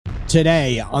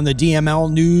Today on the DML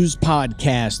News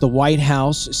Podcast, the White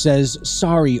House says,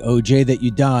 sorry, OJ, that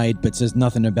you died, but says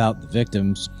nothing about the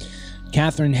victims.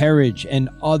 Catherine Herridge and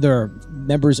other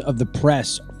members of the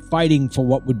press fighting for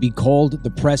what would be called the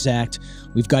Press Act.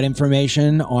 We've got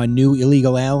information on new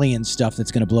illegal alien stuff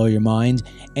that's going to blow your mind.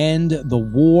 And the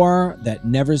war that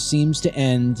never seems to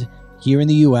end here in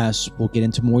the U.S. We'll get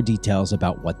into more details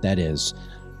about what that is.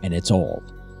 And it's all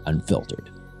unfiltered.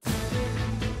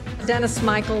 Dennis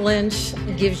Michael Lynch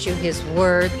gives you his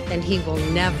word, and he will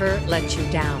never let you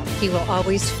down. He will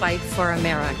always fight for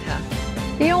America.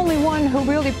 The only one who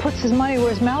really puts his money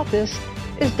where his mouth is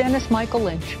Dennis Michael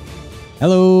Lynch.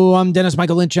 Hello, I'm Dennis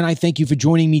Michael Lynch, and I thank you for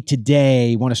joining me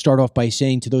today. I want to start off by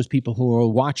saying to those people who are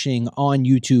watching on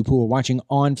YouTube, who are watching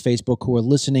on Facebook, who are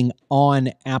listening on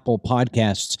Apple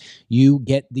Podcasts, you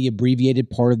get the abbreviated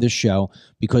part of this show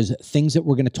because things that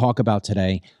we're going to talk about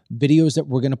today, videos that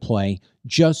we're going to play,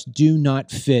 just do not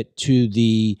fit to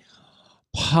the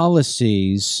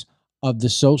policies of the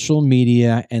social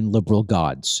media and liberal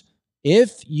gods.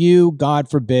 If you, God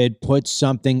forbid, put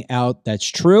something out that's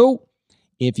true,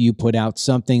 if you put out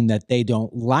something that they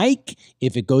don't like,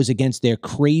 if it goes against their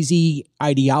crazy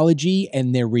ideology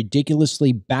and their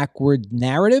ridiculously backward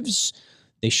narratives,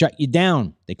 they shut you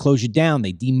down. They close you down.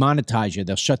 They demonetize you.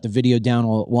 They'll shut the video down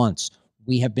all at once.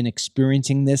 We have been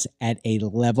experiencing this at a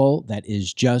level that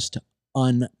is just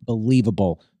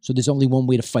unbelievable. So there's only one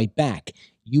way to fight back.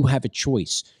 You have a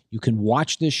choice. You can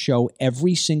watch this show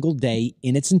every single day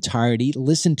in its entirety.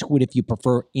 Listen to it if you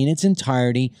prefer in its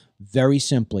entirety. Very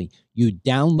simply, you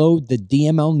download the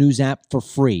DML News app for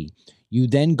free. You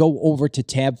then go over to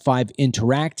tab 5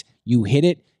 Interact. You hit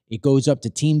it. It goes up to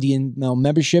Team DML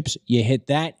memberships. You hit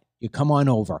that. You come on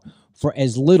over. For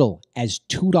as little as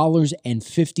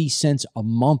 $2.50 a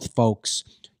month, folks,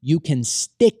 you can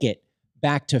stick it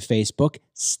back to Facebook,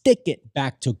 stick it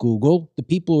back to Google, the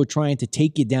people who are trying to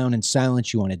take you down and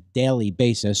silence you on a daily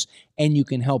basis, and you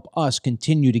can help us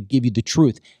continue to give you the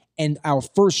truth. And our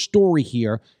first story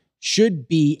here should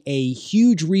be a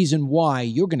huge reason why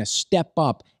you're going to step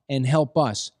up and help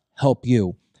us help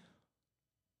you.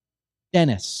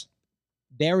 Dennis,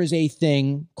 there is a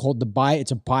thing called it's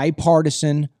a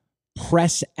bipartisan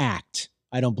Press Act.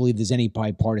 I don't believe there's any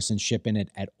bipartisanship in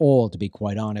it at all, to be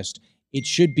quite honest. It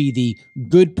should be the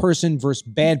good person versus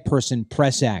bad person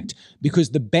Press Act,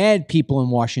 because the bad people in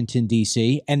Washington,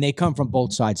 D.C., and they come from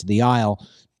both sides of the aisle,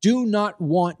 do not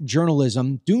want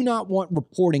journalism, do not want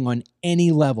reporting on any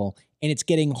level. And it's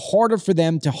getting harder for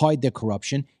them to hide their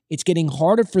corruption. It's getting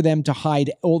harder for them to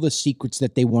hide all the secrets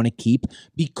that they want to keep,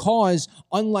 because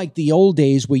unlike the old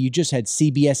days where you just had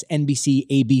CBS, NBC,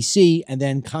 ABC, and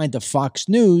then kind of Fox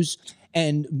News,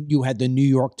 and you had the New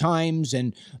York Times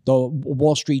and the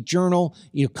Wall Street Journal,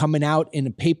 coming out in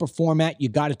a paper format. You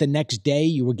got it the next day.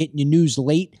 You were getting your news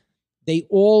late. They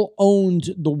all owned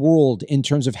the world in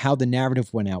terms of how the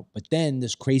narrative went out. But then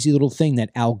this crazy little thing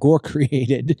that Al Gore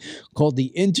created called the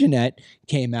internet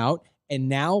came out. And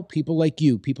now people like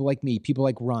you, people like me, people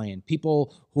like Ryan,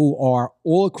 people who are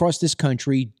all across this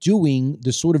country doing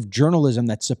the sort of journalism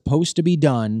that's supposed to be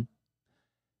done,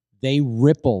 they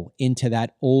ripple into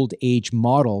that old age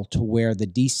model to where the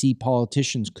DC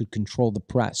politicians could control the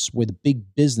press, where the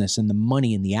big business and the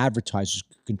money and the advertisers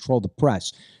could control the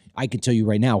press. I can tell you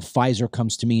right now, Pfizer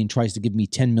comes to me and tries to give me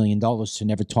 $10 million to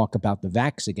never talk about the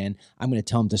vax again. I'm going to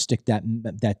tell them to stick that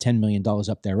 $10 million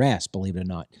up their ass, believe it or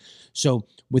not. So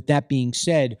with that being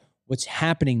said, what's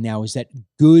happening now is that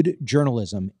good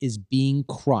journalism is being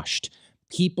crushed.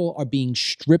 People are being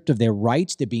stripped of their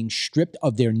rights. They're being stripped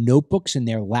of their notebooks and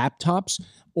their laptops.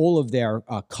 All of their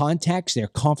contacts, their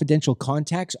confidential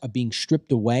contacts are being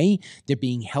stripped away. They're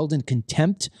being held in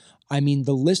contempt. I mean,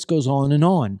 the list goes on and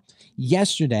on.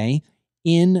 Yesterday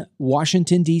in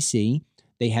Washington, D.C.,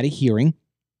 they had a hearing.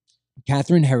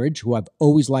 Catherine Herridge, who I've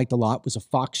always liked a lot, was a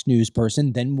Fox News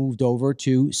person, then moved over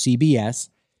to CBS.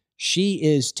 She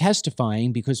is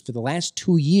testifying because for the last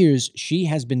 2 years, she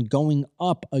has been going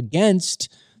up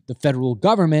against the federal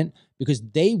government because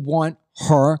they want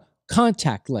her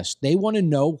contact list. They want to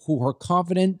know who her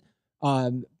confident,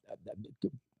 the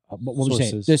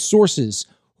sources,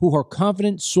 who her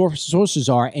confident sources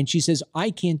are. And she says, I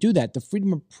can't do that. The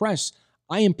freedom of press,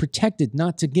 I am protected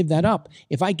not to give that up.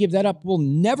 If I give that up, we will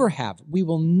never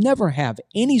have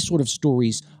any sort of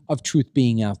stories of truth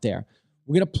being out there.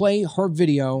 We're going to play her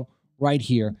video right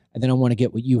here, and then I want to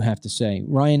get what you have to say.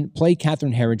 Ryan, play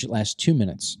Catherine Herridge last 2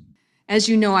 minutes. As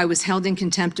you know, I was held in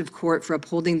contempt of court for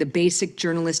upholding the basic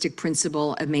journalistic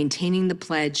principle of maintaining the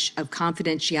pledge of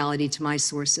confidentiality to my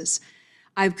sources.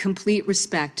 I have complete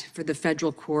respect for the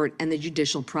federal court and the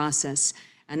judicial process,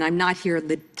 and I'm not here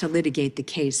to litigate the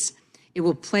case. It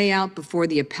will play out before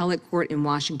the appellate court in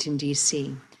Washington,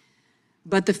 D.C.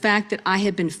 But the fact that I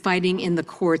have been fighting in the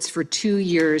courts for 2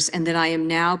 years and that I am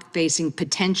now facing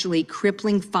potentially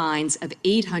crippling fines of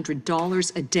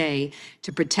 $800 a day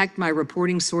to protect my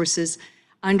reporting sources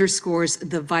underscores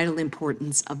the vital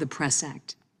importance of the Press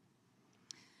Act.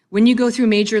 When you go through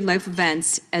major life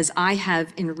events, as I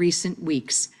have in recent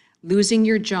weeks, losing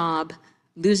your job,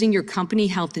 losing your company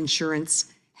health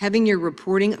insurance, having your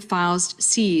reporting files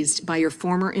seized by your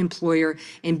former employer,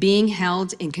 and being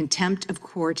held in contempt of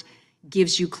court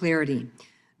gives you clarity.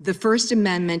 The First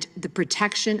Amendment, the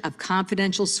protection of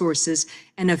confidential sources,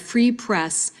 and a free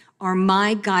press are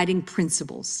my guiding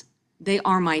principles. They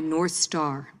are my North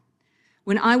Star.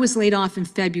 When I was laid off in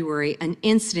February, an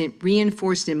incident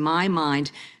reinforced in my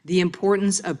mind the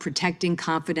importance of protecting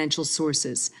confidential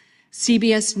sources.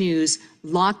 CBS News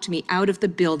locked me out of the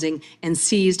building and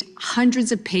seized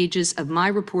hundreds of pages of my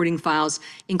reporting files,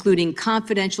 including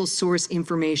confidential source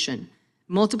information.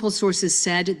 Multiple sources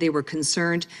said they were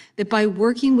concerned that by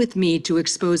working with me to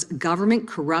expose government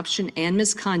corruption and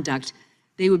misconduct,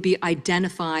 they would be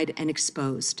identified and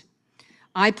exposed.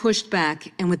 I pushed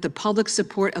back, and with the public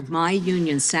support of my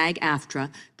union,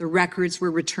 SAG-AFTRA, the records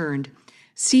were returned.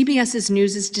 CBS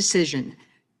News' decision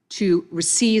to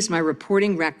seize my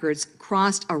reporting records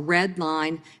crossed a red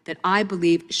line that I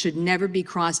believe should never be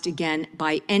crossed again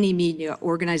by any media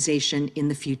organization in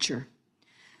the future.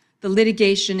 The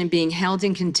litigation and being held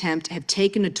in contempt have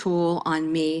taken a toll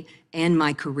on me and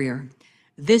my career.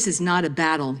 This is not a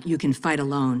battle you can fight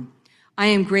alone. I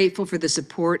am grateful for the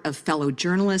support of fellow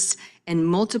journalists and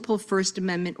multiple First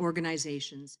Amendment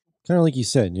organizations. Kind of like you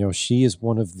said, she is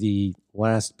one of the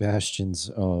last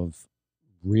bastions of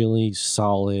really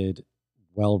solid,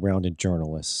 well-rounded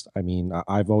journalists. I mean,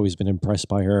 I've always been impressed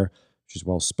by her. She's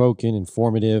well-spoken,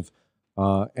 informative.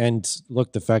 And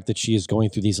look, the fact that she is going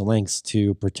through these lengths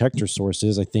to protect her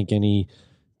sources, I think any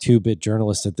two-bit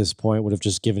journalist at this point would have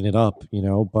just given it up,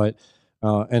 But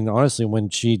and honestly, when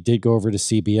she did go over to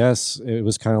CBS, it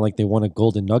was kind of like they won a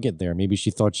golden nugget there. Maybe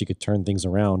she thought she could turn things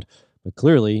around. But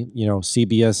clearly,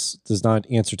 CBS does not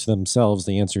answer to themselves.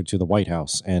 They answer to the White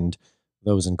House and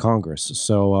those in Congress.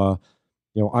 So,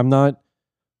 I'm not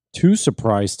too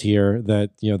surprised here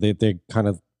that, they kind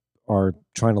of are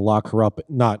trying to lock her up,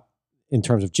 not in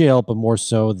terms of jail, but more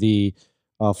so the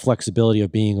flexibility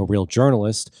of being a real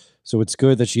journalist. So it's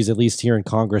good that she's at least here in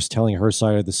Congress telling her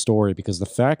side of the story, because the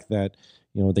fact that,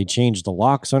 they changed the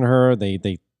locks on her,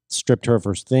 they stripped her of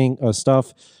her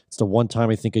stuff. It's the one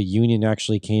time I think a union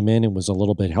actually came in and was a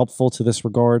little bit helpful to this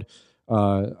regard.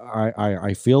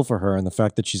 I feel for her, and the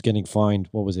fact that she's getting fined,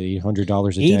 what was it, $800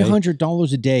 a day?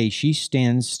 $800 a day. She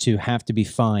stands to have to be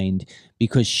fined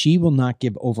because she will not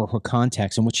give over her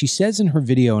contacts. And what she says in her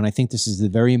video, and I think this is the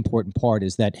very important part,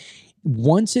 is that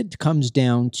once it comes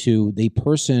down to the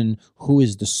person who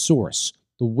is the source,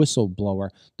 the whistleblower,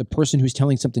 the person who's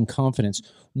telling something confidence,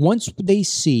 once they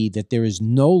see that there is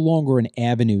no longer an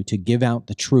avenue to give out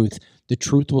the truth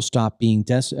will stop being,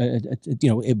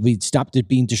 it would stop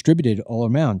being distributed all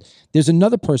around. There's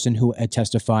another person who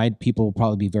testified, people will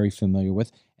probably be very familiar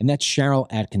with, and that's Cheryl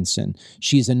Atkinson.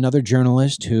 She's another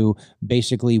journalist who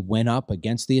basically went up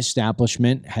against the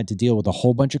establishment, had to deal with a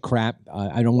whole bunch of crap.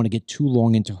 I don't want to get too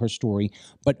long into her story,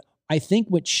 but I think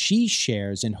what she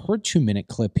shares in her 2-minute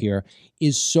clip here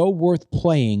is so worth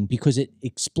playing because it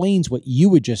explains what you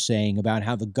were just saying about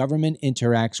how the government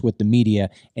interacts with the media,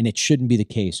 and it shouldn't be the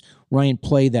case. Ryan,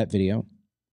 play that video.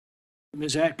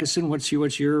 Ms. Atkinson, what's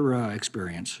your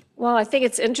experience? Well, I think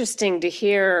it's interesting to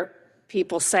hear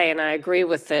people say, and I agree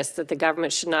with this, that the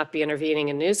government should not be intervening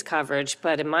in news coverage.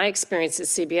 But in my experience at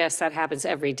CBS, that happens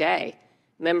every day.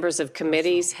 Members of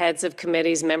committees, heads of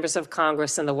committees, members of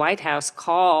Congress, and the White House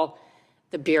call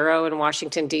the Bureau in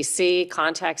Washington, D.C.,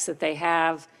 contacts that they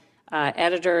have,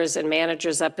 editors and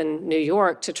managers up in New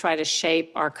York to try to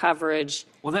shape our coverage.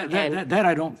 Well, that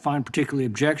I don't find particularly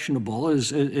objectionable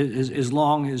as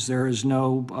long as there is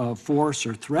no force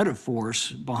or threat of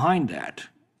force behind that.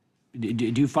 Do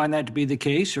you find that to be the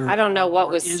case? Or I don't know what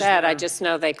was said. There... I just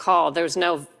know they called. There's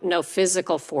no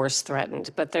physical force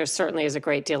threatened, but there certainly is a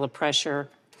great deal of pressure,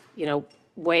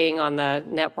 weighing on the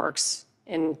networks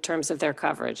in terms of their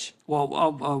coverage. Well,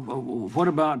 what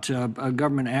about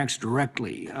government acts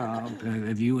directly?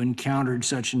 Have you encountered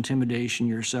such intimidation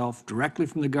yourself directly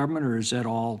from the government, or is that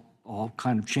all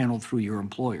kind of channeled through your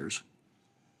employers?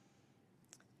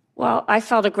 Well, I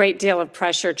felt a great deal of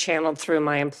pressure channeled through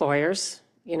my employers.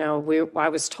 I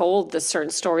was told that certain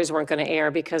stories weren't going to air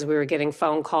because we were getting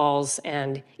phone calls,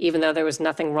 and even though there was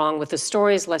nothing wrong with the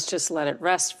stories, let's just let it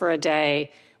rest for a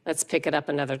day. Let's pick it up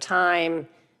another time.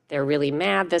 they're really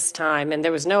mad this time. And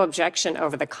there was no objection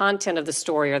over the content of the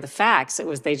story or the facts. It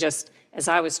was they just, as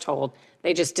I was told,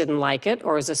 they just didn't like it,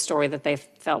 or it was a story that they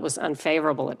felt was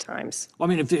unfavorable at times. Well,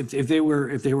 I mean, if they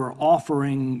were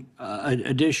offering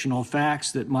additional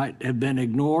facts that might have been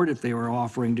ignored, if they were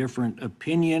offering different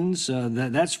opinions,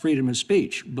 that's freedom of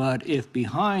speech. But if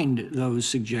behind those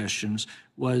suggestions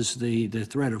was the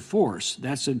threat of force,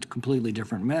 that's a completely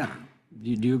different matter. Do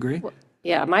you agree? Well,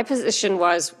 yeah, my position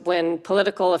was when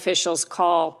political officials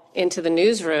call into the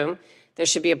newsroom, there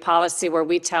should be a policy where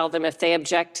we tell them if they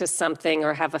object to something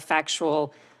or have a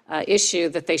factual issue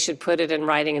that they should put it in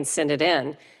writing and send it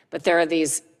in. But there are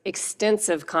these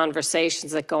extensive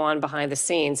conversations that go on behind the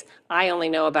scenes. I only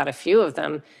know about a few of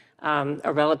them,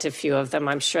 a relative few of them.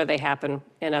 I'm sure they happen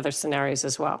in other scenarios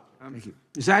as well.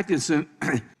 Ms. Atkinson,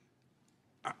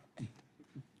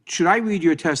 should I read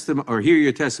your testimony or hear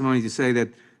your testimony to say that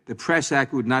the Press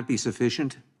Act would not be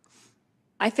sufficient?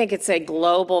 I think it's a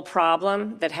global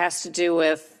problem that has to do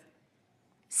with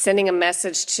sending a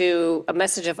message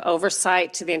of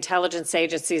oversight to the intelligence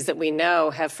agencies that we know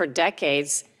have for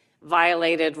decades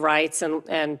violated rights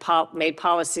and made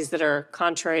policies that are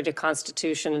contrary to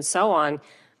Constitution and so on.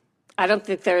 I don't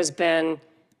think there's been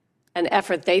an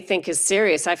effort they think is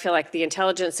serious. I feel like the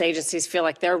intelligence agencies feel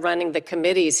like they're running the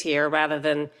committees here rather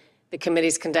than the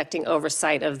committees conducting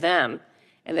oversight of them,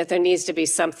 and that there needs to be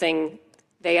something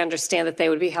they understand that they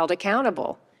would be held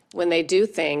accountable when they do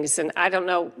things. And I don't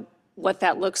know what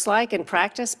that looks like in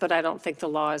practice, but I don't think the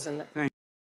law is in there.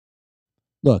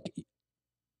 Look,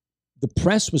 the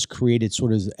press was created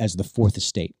sort of as the fourth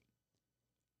estate.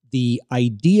 The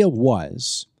idea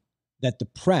was that the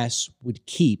press would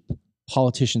keep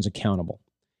politicians accountable.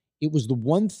 It was the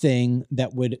one thing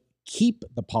that would keep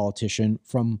the politician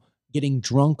from getting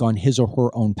drunk on his or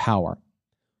her own power.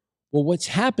 Well, what's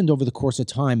happened over the course of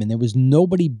time, and there was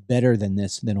nobody better than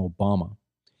this than Obama,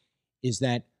 is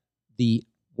that the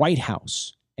White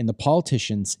House and the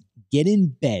politicians get in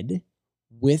bed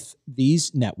with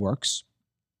these networks.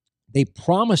 They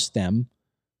promise them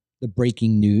the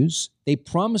breaking news. They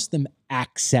promise them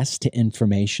access to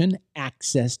information,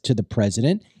 access to the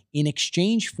president in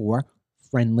exchange for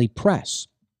friendly press.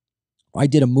 I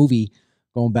did a movie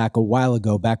going back a while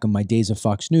ago, back in my days of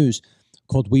Fox News,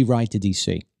 called We Ride to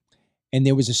D.C., and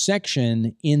there was a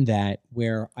section in that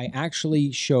where I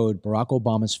actually showed Barack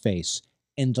Obama's face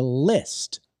and the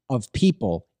list of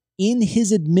people in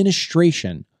his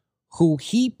administration who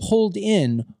he pulled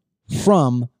in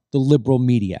from the liberal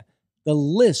media. The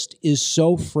list is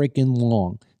so freaking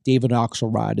long. David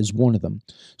Axelrod is one of them.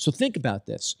 So think about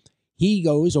this.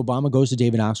 Obama goes to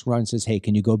David Axelrod and says, hey,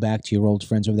 can you go back to your old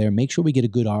friends over there? Make sure we get a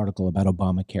good article about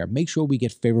Obamacare. Make sure we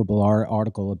get favorable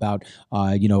article about,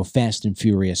 Fast and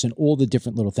Furious and all the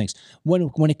different little things.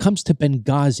 When it comes to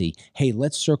Benghazi, hey,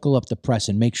 let's circle up the press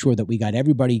and make sure that we got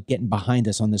everybody getting behind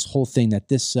us on this whole thing, that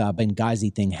this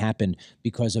Benghazi thing happened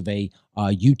because of a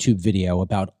YouTube video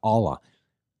about Allah.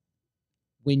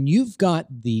 When you've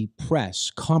got the press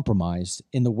compromised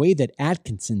in the way that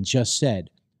Atkinson just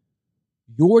said,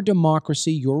 your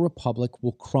democracy, your republic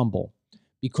will crumble,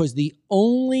 because the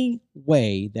only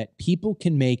way that people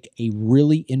can make a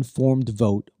really informed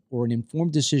vote or an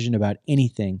informed decision about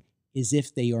anything is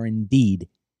if they are indeed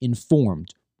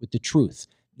informed with the truth.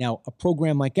 Now, a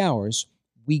program like ours,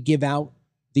 we give out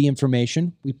the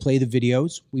information, we play the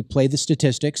videos, we play the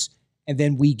statistics, and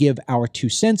then we give our 2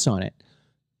 cents on it,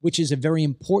 which is a very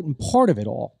important part of it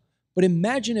all. But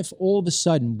imagine if all of a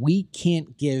sudden we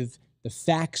can't give the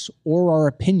facts or our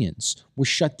opinions. We're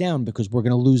shut down because we're going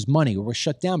to lose money, or we're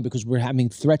shut down because we're having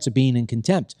threats of being in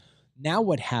contempt. Now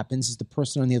what happens is the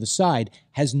person on the other side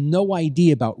has no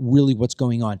idea about really what's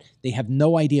going on. They have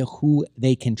no idea who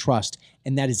they can trust.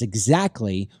 And that is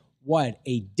exactly what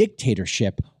a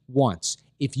dictatorship wants.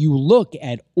 If you look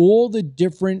at all the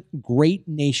different great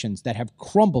nations that have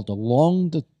crumbled along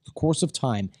the course of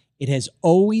time, it has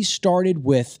always started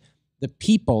with the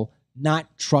people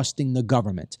not trusting the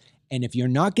government. And if you're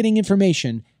not getting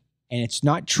information, and it's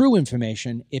not true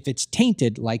information, if it's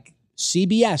tainted, like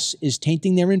CBS is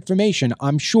tainting their information,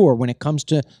 I'm sure, when it comes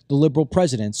to the liberal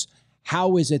presidents,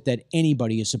 how is it that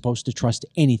anybody is supposed to trust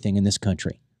anything in this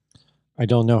country? I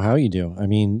don't know how you do. I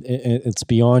mean, it's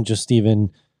beyond just even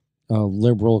a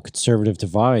liberal conservative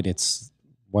divide. It's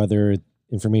whether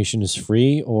information is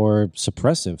free or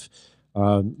suppressive.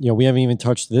 We haven't even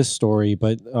touched this story,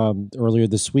 but earlier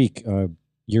this week,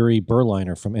 Yuri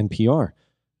Berliner from NPR,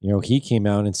 he came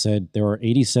out and said there are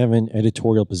 87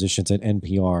 editorial positions at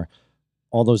NPR.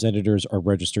 All those editors are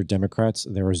registered Democrats.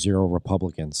 There are 0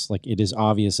 Republicans. Like, it is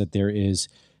obvious that there is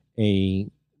a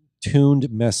tuned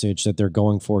message that they're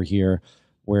going for here,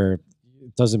 where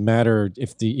it doesn't matter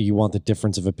if you want the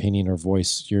difference of opinion or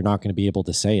voice, you're not going to be able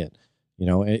to say it.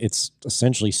 It's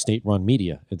essentially state-run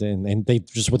media, and they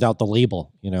just without the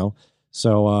label,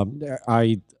 So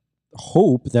I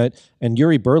hope that, and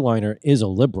Yuri Berliner is a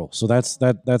liberal, so that's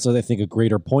I think a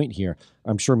greater point here.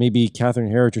 I'm sure maybe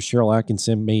Catherine Herridge or Cheryl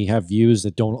Atkinson may have views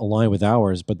that don't align with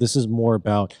ours, but this is more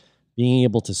about being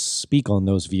able to speak on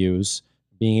those views,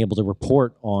 being able to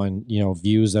report on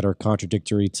views that are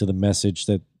contradictory to the message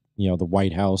that the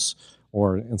White House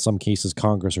or in some cases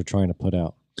Congress are trying to put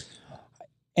out.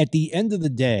 At the end of the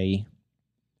day,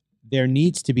 there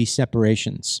needs to be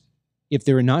separations. If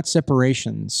there are not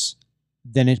separations,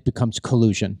 then it becomes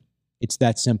collusion. It's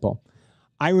that simple.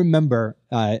 I remember,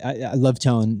 I love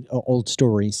telling old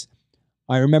stories.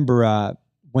 I remember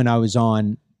when I was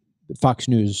on Fox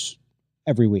News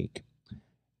every week,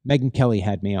 Megyn Kelly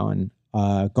had me on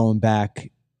going back.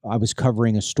 I was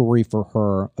covering a story for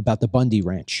her about the Bundy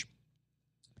Ranch.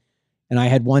 And I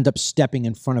had wound up stepping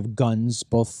in front of guns,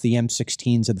 both the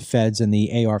M16s of the feds and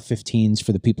the AR-15s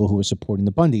for the people who were supporting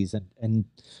the Bundys. And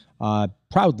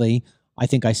proudly, I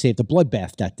think I saved a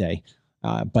bloodbath that day.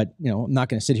 But, I'm not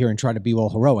going to sit here and try to be all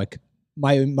heroic.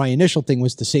 My initial thing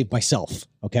was to save myself,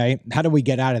 okay? How do we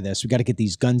get out of this? We got to get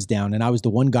these guns down. And I was the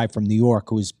one guy from New York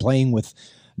who was playing with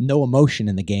no emotion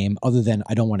in the game other than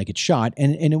I don't want to get shot.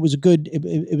 And it was a good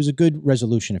it was a good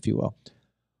resolution, if you will.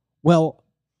 Well,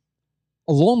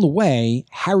 along the way,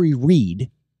 Harry Reid,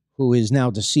 who is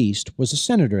now deceased, was a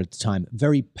senator at the time,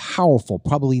 very powerful,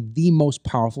 probably the most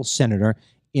powerful senator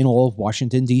in all of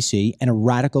Washington, D.C., and a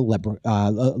radical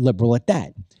liberal at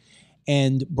that.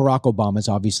 And Barack Obama is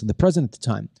obviously the president at the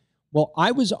time. Well,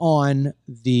 I was on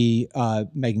the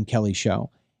Megyn Kelly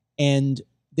show, and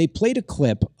they played a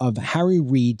clip of Harry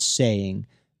Reid saying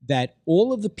that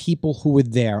all of the people who were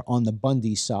there on the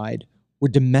Bundy side were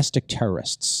domestic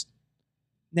terrorists.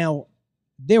 Now,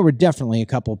 there were definitely a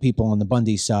couple of people on the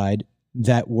Bundy side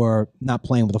that were not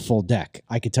playing with a full deck.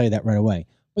 I could tell you that right away.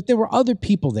 But there were other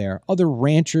people there, other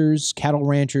ranchers, cattle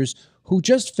ranchers, who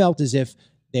just felt as if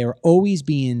they were always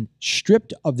being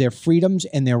stripped of their freedoms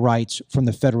and their rights from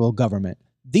the federal government.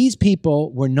 These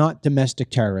people were not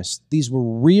domestic terrorists. These were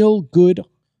real good,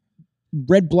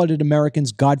 red-blooded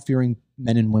Americans, God-fearing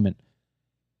men and women.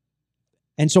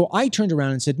 And so I turned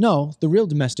around and said, no, the real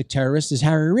domestic terrorist is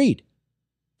Harry Reid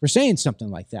for saying something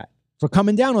like that, for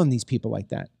coming down on these people like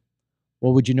that.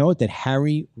 Well, would you know it that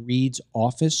Harry Reid's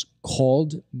office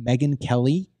called Megyn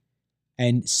Kelly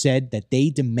and said that they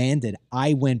demanded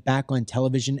I went back on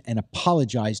television and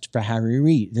apologized for Harry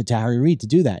Reid to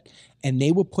do that. And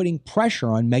they were putting pressure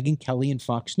on Megyn Kelly and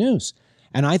Fox News.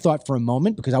 And I thought for a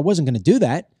moment, because I wasn't going to do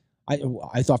that,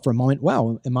 I thought for a moment,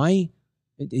 wow, am I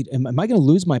going to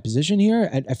lose my position here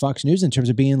at Fox News in terms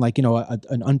of being like,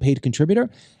 an unpaid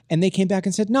contributor? And they came back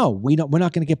and said, no, we're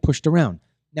not going to get pushed around.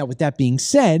 Now, with that being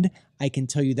said, I can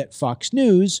tell you that Fox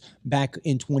News, back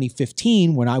in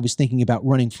 2015, when I was thinking about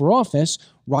running for office,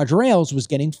 Roger Ailes was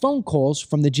getting phone calls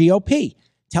from the GOP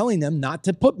telling them not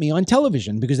to put me on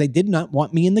television because they did not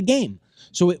want me in the game.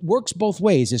 So it works both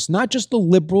ways. It's not just the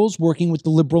liberals working with the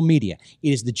liberal media.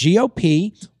 It is the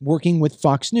GOP working with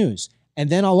Fox News. And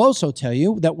then I'll also tell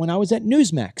you that when I was at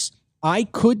Newsmax, I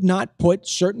could not put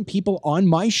certain people on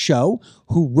my show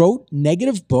who wrote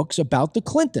negative books about the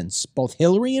Clintons, both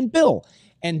Hillary and Bill.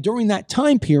 And during that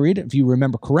time period, if you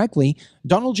remember correctly,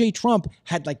 Donald J. Trump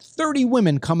had like 30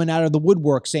 women coming out of the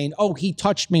woodwork saying, oh, he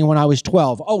touched me when I was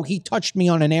 12. Oh, he touched me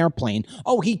on an airplane.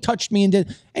 Oh, he touched me and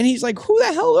did. And he's like, who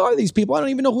the hell are these people? I don't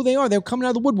even know who they are. They're coming out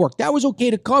of the woodwork. That was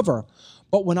okay to cover.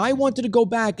 But when I wanted to go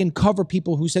back and cover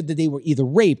people who said that they were either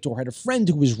raped or had a friend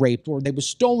who was raped or they were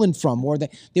stolen from or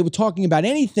they were talking about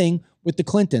anything with the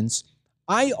Clintons,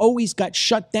 I always got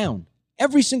shut down.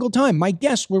 Every single time. My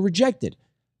guests were rejected.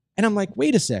 And I'm like,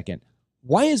 wait a second.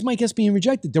 Why is my guest being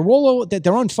rejected? They're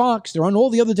on Fox. They're on all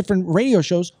the other different radio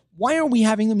shows. Why are we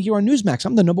having them here on Newsmax?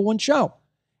 I'm the #1 show.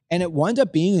 And it wound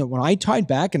up being that when I tied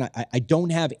back, and I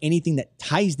don't have anything that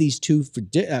ties these two for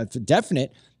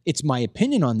definite, it's my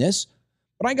opinion on this.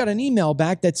 But I got an email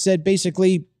back that said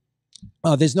basically,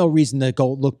 there's no reason to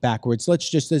go look backwards.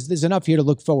 There's enough here to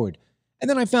look forward. And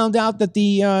then I found out that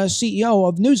the CEO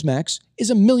of Newsmax is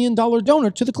 $1 million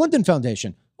donor to the Clinton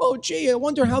Foundation. Oh, gee, I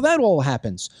wonder how that all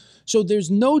happens. So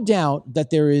there's no doubt that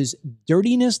there is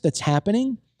dirtiness that's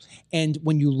happening. And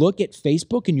when you look at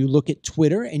Facebook and you look at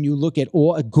Twitter and you look at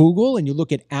Google and you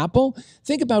look at Apple,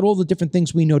 think about all the different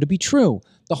things we know to be true.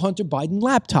 The Hunter Biden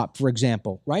laptop, for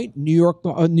example, right? New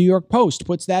York Post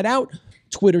puts that out.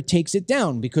 Twitter takes it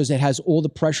down because it has all the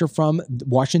pressure from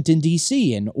Washington,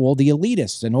 D.C. and all the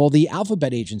elitists and all the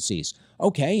alphabet agencies.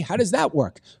 Okay, how does that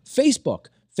work? Facebook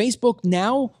Facebook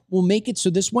now will make it so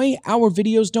this way our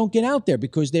videos don't get out there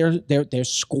because they're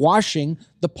squashing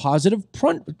the positive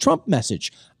Trump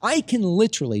message. I can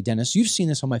literally, Dennis, you've seen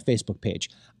this on my Facebook page.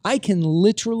 I can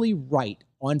literally write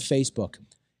on Facebook,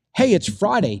 hey, it's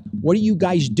Friday. What are you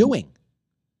guys doing?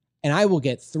 And I will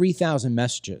get 3,000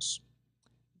 messages.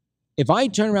 If I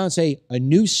turn around and say a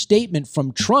new statement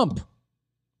from Trump,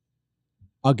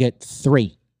 I'll get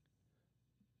 3.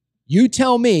 You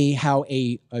tell me how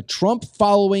a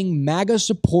Trump-following,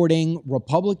 MAGA-supporting,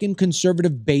 Republican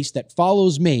conservative base that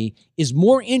follows me is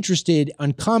more interested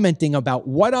in commenting about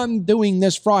what I'm doing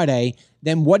this Friday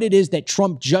than what it is that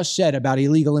Trump just said about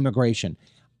illegal immigration.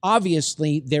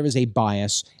 Obviously, there is a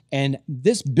bias, and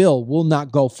this bill will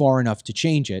not go far enough to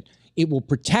change it. It will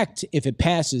protect, if it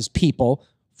passes, people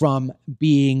from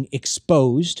being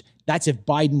exposed. That's if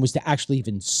Biden was to actually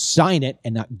even sign it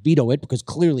and not veto it, because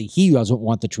clearly he doesn't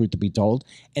want the truth to be told.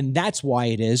 And that's why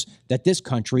it is that this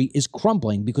country is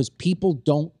crumbling, because people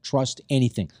don't trust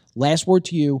anything. Last word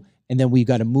to you, and then we've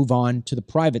got to move on to the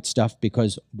private stuff,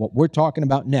 because what we're talking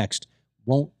about next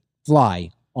won't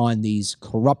fly on these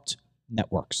corrupt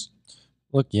networks.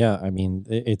 Look, yeah, I mean,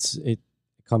 it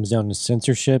comes down to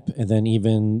censorship, and then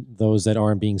even those that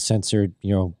aren't being censored,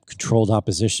 controlled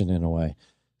opposition in a way.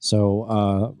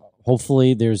 So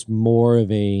hopefully there's more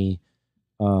of a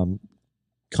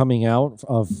coming out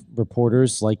of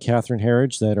reporters like Catherine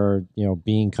Herridge that are,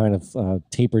 being kind of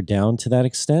tapered down to that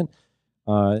extent.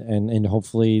 And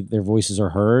hopefully their voices are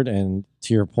heard. And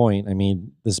to your point, I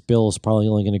mean, this bill is probably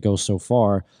only going to go so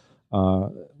far.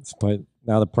 But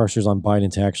now the pressure's on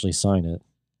Biden to actually sign it.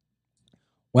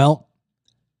 Well,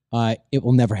 it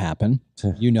will never happen.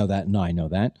 You know that, and I know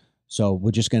that. So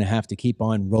we're just going to have to keep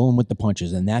on rolling with the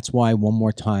punches. And that's why, one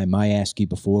more time, I ask you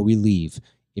before we leave,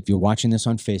 if you're watching this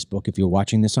on Facebook, if you're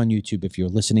watching this on YouTube, if you're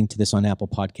listening to this on Apple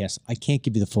Podcasts, I can't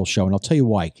give you the full show. And I'll tell you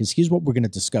why, because here's what we're going to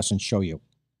discuss and show you.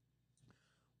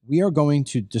 We are going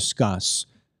to discuss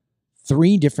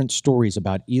 3 different stories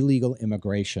about illegal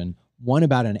immigration, one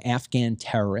about an Afghan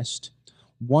terrorist,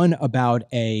 one about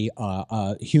a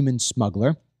human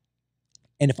smuggler.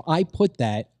 And if I put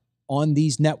that on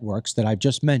these networks that I've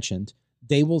just mentioned,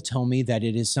 they will tell me that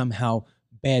it is somehow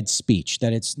bad speech,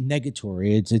 that it's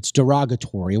negatory, it's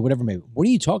derogatory, or whatever it may be. What are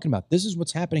you talking about? This is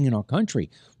what's happening in our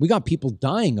country. We got people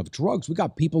dying of drugs. We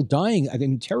got people dying. I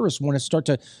mean, terrorists want to start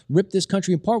to rip this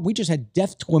country apart. We just had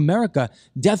 "Death to America,"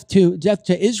 "Death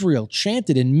to Israel"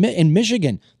 chanted in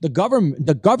Michigan. The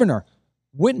governor,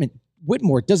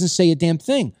 Whitmore, doesn't say a damn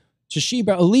thing.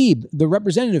 Toshiba Alib, the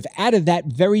representative out of that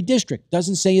very district,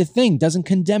 doesn't say a thing, doesn't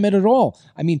condemn it at all.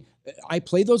 I mean, I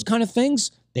play those kind of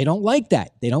things. They don't like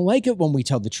that. They don't like it when we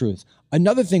tell the truth.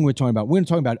 Another thing we're going to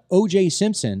talk about O.J.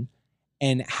 Simpson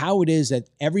and how it is that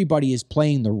everybody is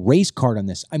playing the race card on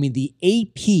this. I mean, the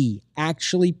AP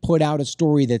actually put out a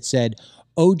story that said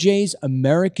O.J.'s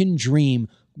American dream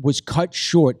was cut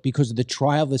short because of the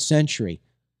trial of the century.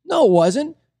 No, it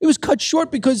wasn't. It was cut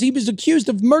short because he was accused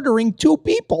of murdering 2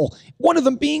 people, one of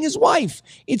them being his wife.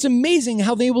 It's amazing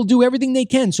how they will do everything they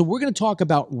can. So we're going to talk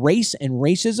about race and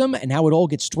racism and how it all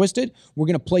gets twisted. We're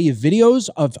going to play you videos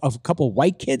of a couple of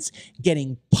white kids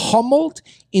getting pummeled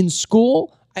in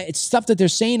school. It's stuff that they're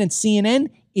saying on CNN.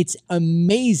 It's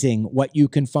amazing what you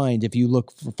can find if you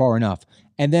look for far enough.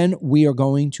 And then we are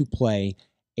going to play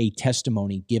a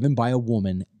testimony given by a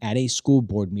woman at a school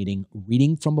board meeting,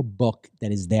 reading from a book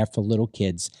that is there for little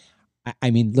kids.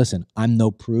 I mean, listen, I'm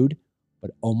no prude,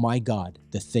 but oh my God,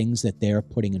 the things that they're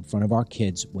putting in front of our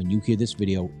kids when you hear this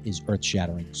video is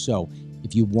earth-shattering. So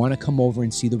if you want to come over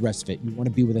and see the rest of it, you want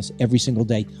to be with us every single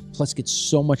day, plus get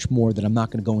so much more that I'm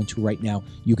not going to go into right now.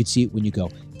 You can see it when you go.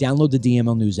 Download the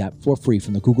DML News app for free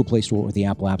from the Google Play Store or the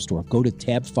Apple App Store. Go to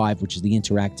tab 5, which is the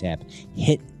Interact tab.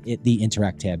 Hit the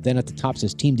Interact tab. Then at the top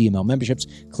says Team DML Memberships.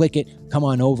 Click it. Come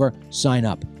on over. Sign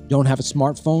up. Don't have a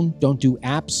smartphone? Don't do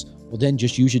apps? Well, then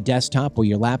just use your desktop or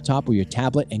your laptop or your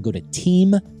tablet and go to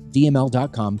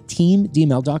teamdml.com,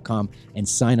 and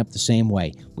sign up the same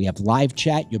way. We have live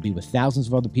chat. You'll be with thousands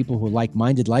of other people who are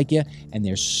like-minded like you, and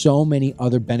there's so many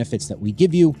other benefits that we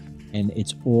give you, and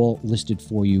it's all listed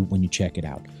for you when you check it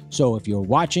out. So if you're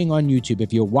watching on YouTube,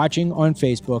 if you're watching on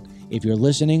Facebook, if you're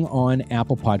listening on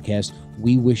Apple Podcasts,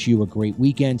 we wish you a great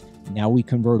weekend. Now we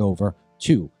convert over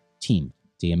to Team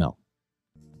DML.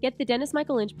 Get the Dennis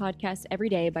Michael Lynch podcast every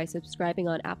day by subscribing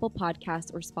on Apple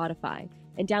Podcasts or Spotify,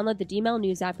 and download the DML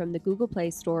News app from the Google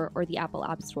Play Store or the Apple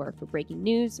App Store for breaking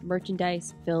news,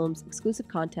 merchandise, films, exclusive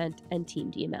content, and Team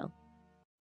DML.